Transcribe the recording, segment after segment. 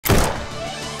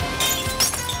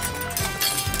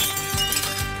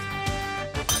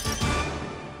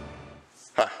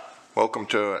Welcome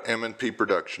to M&P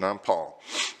Production. I'm Paul.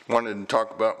 Wanted to talk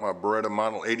about my Beretta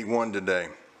Model 81 today.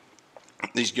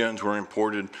 These guns were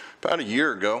imported about a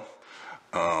year ago.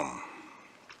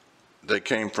 They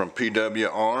came from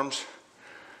PW Arms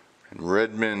in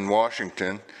Redmond,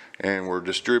 Washington, and were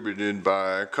distributed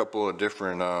by a couple of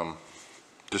different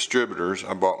distributors.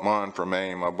 I bought mine from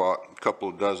AIM. I bought a couple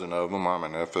of dozen of them. I'm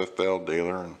an FFL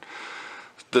dealer and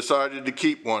decided to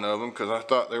keep one of them because I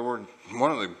thought they were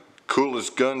one of the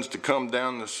coolest guns to come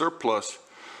down the surplus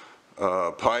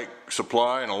pike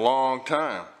supply in a long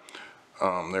time.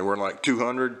 They were like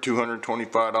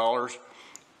 $225,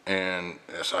 and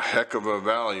it's a heck of a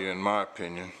value in my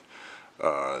opinion.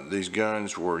 These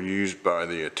guns were used by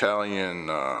the Italian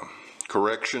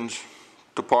corrections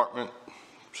department,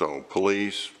 so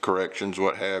police, corrections,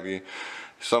 what have you.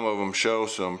 Some of them show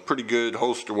some pretty good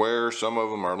holster wear, some of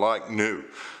them are like new.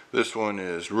 This one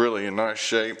is really in nice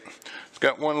shape. It's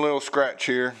got one little scratch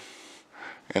here,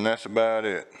 and that's about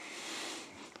it.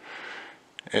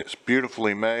 It's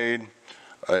beautifully made.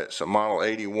 It's a Model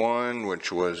 81,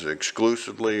 which was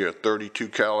exclusively a 32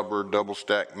 caliber double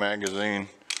stack magazine,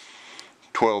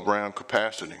 12 round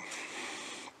capacity.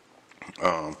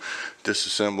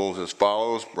 Disassembles as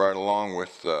follows, right along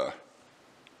with,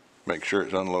 make sure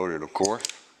it's unloaded, of course.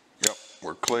 Yep,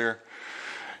 we're clear.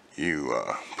 You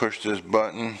push this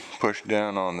button, push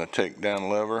down on the takedown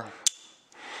lever,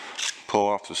 pull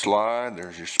off the slide,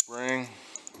 there's your spring,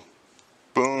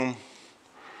 boom.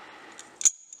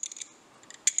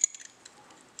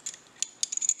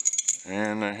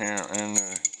 And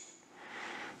the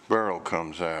barrel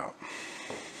comes out.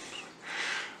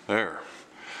 There.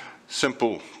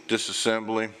 Simple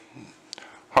disassembly,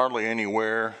 hardly any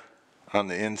wear on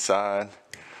the inside.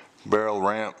 Barrel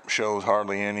ramp shows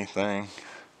hardly anything.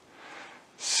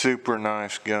 Super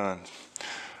nice guns.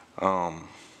 I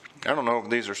don't know if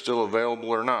these are still available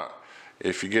or not.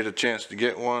 If you get a chance to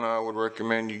get one, I would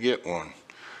recommend you get one.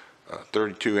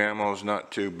 32 ammo is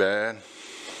not too bad.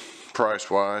 Price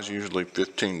wise, usually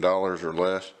 $15 or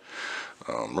less.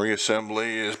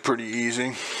 Reassembly is pretty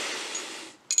easy.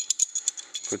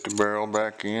 Put the barrel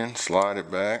back in, slide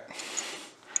it back,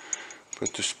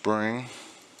 put the spring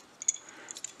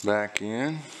back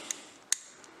in,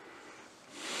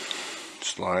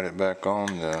 slide it back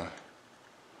on the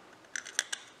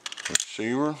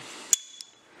receiver.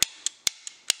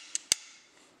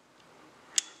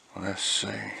 Let's see.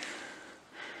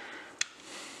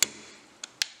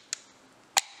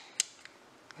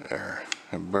 There,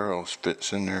 the barrel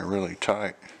fits in there really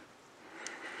tight.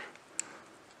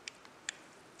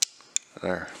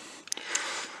 There,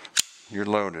 you're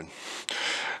loaded.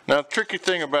 Now, the tricky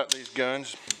thing about these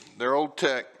guns, they're old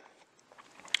tech.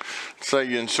 Say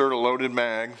you insert a loaded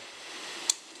mag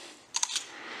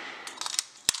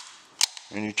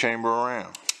and you chamber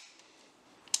around.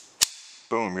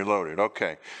 Boom, you're loaded.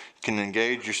 Okay, you can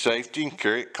engage your safety and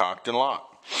carry it cocked and locked.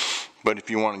 But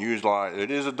if you want to utilize, it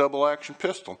is a double action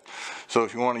pistol. So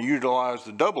if you want to utilize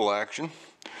the double action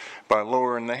by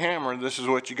lowering the hammer, this is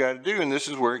what you got to do, and this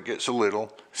is where it gets a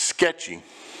little sketchy.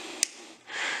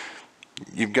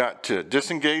 You've got to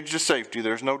disengage the safety.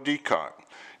 There's no decock.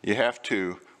 You have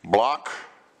to block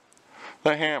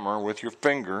the hammer with your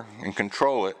finger and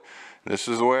control it. This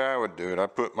is the way I would do it. I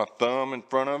put my thumb in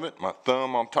front of it, my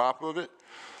thumb on top of it,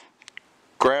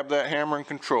 grab that hammer and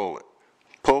control it.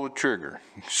 Pull the trigger.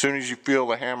 As soon as you feel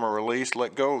the hammer release,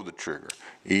 let go of the trigger.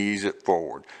 Ease it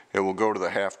forward. It will go to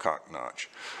the half cock notch.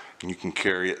 And you can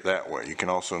carry it that way. You can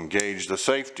also engage the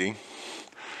safety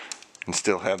and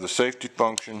still have the safety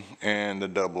function and the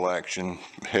double action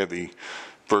heavy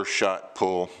first shot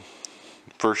pull.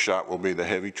 First shot will be the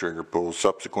heavy trigger pull.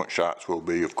 Subsequent shots will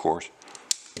be, of course,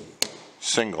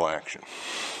 single action.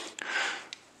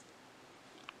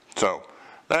 So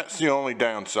that's the only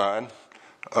downside.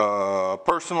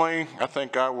 Personally, I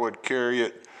think I would carry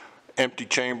it empty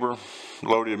chamber,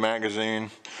 loaded magazine.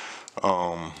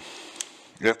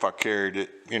 If I carried it,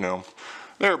 you know,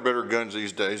 there are better guns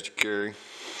these days to carry.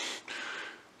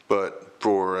 But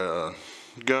for a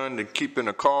gun to keep in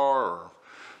a car or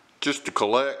just to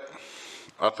collect,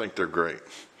 I think they're great.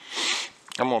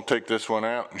 I'm going to take this one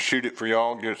out and shoot it for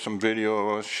y'all, get some video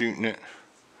of us shooting it.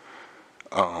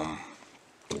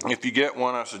 If you get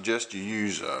one, I suggest you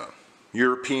use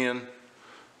European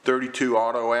 32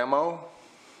 auto ammo,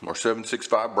 or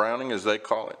 7.65 Browning as they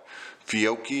call it.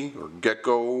 Fiocchi or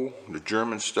Gecko, the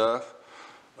German stuff.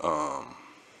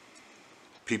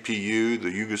 PPU, the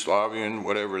Yugoslavian,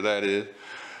 whatever that is.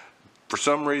 For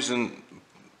some reason,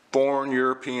 foreign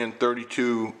European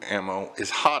 32 ammo is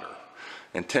hotter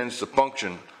and tends to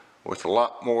function with a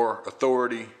lot more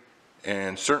authority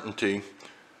and certainty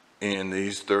in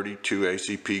these 32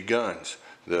 ACP guns.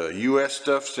 The US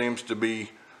stuff seems to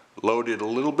be loaded a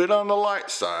little bit on the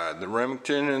light side. The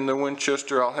Remington and the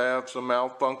Winchester, I'll have some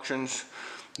malfunctions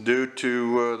due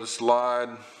to the slide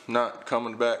not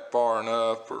coming back far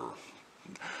enough, or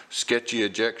sketchy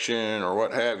ejection, or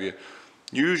what have you.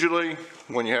 Usually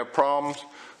when you have problems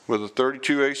with a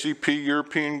 32 ACP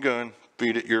European gun,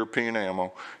 feed it European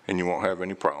ammo and you won't have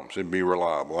any problems. It'd be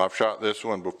reliable. I've shot this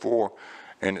one before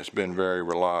and it's been very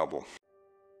reliable.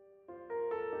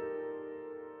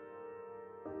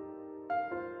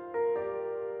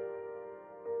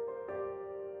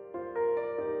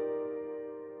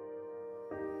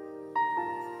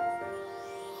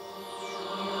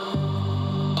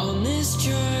 On this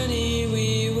journey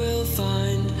we will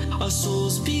find our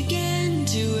souls begin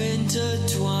to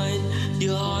intertwine.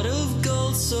 Your heart of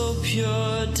gold, so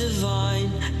pure,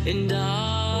 divine, and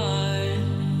I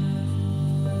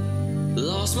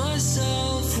lost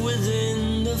myself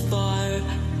within the fire,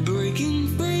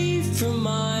 breaking free from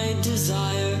my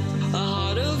desire. A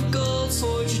heart of gold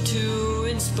forged to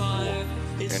inspire.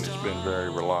 And it's been very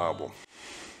reliable.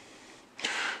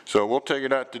 So we'll take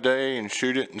it out today and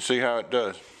shoot it and see how it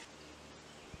does.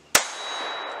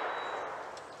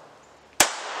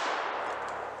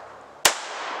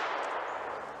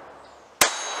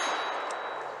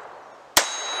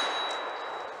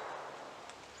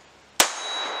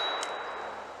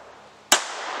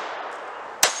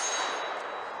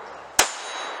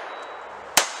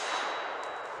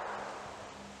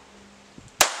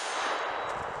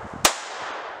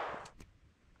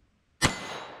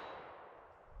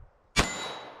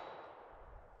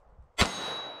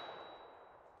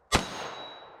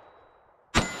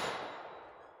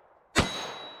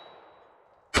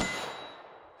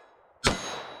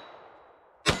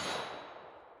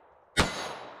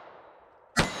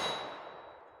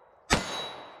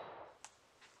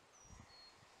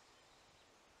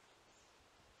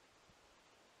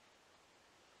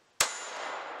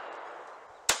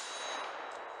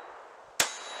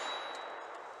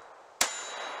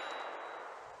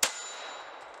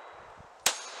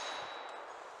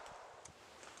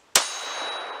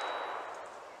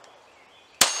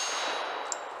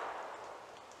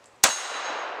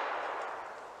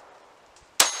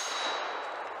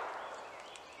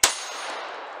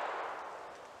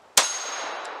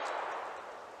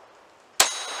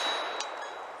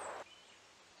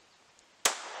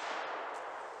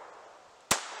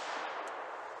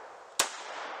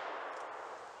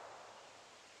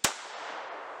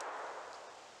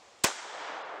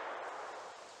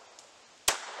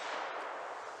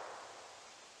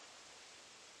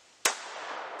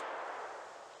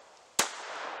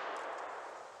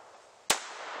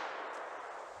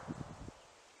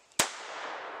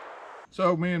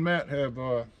 So me and Matt have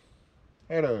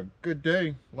had a good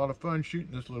day, a lot of fun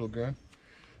shooting this little gun.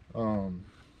 I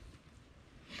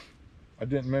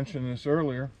didn't mention this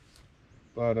earlier,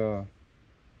 but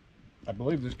I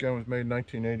believe this gun was made in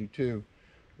 1982.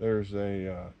 There's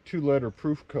a 2-letter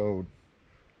proof code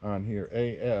on here,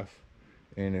 AF,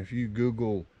 and if you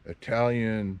Google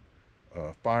Italian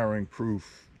firing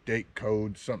proof date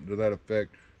code, something to that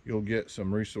effect, you'll get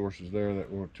some resources there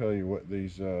that will tell you what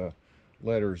these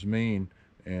letters mean,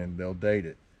 and they'll date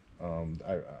it.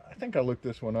 I think I looked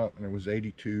this one up and it was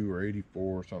 82 or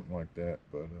 84 or something like that,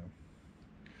 but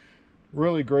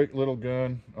really great little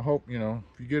gun. I hope, you know,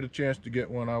 if you get a chance to get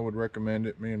one, I would recommend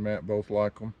it. Me and Matt both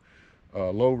like them.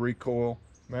 Low recoil.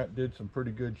 Matt did some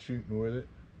pretty good shooting with it.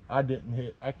 I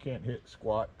can't hit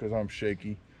squat because I'm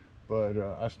shaky, but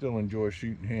I still enjoy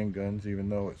shooting handguns, even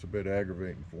though it's a bit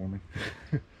aggravating for me.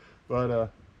 But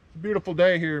it's a beautiful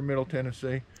day here in Middle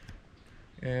Tennessee,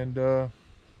 and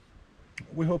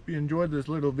we hope you enjoyed this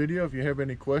little video. If you have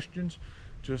any questions,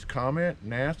 just comment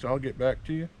and ask. I'll get back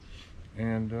to you.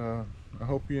 And I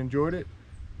hope you enjoyed it.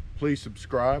 Please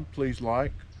subscribe, please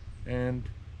like, and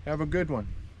have a good one.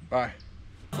 Bye.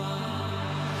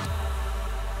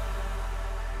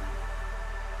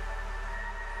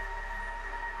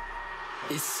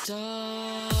 It's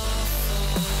time.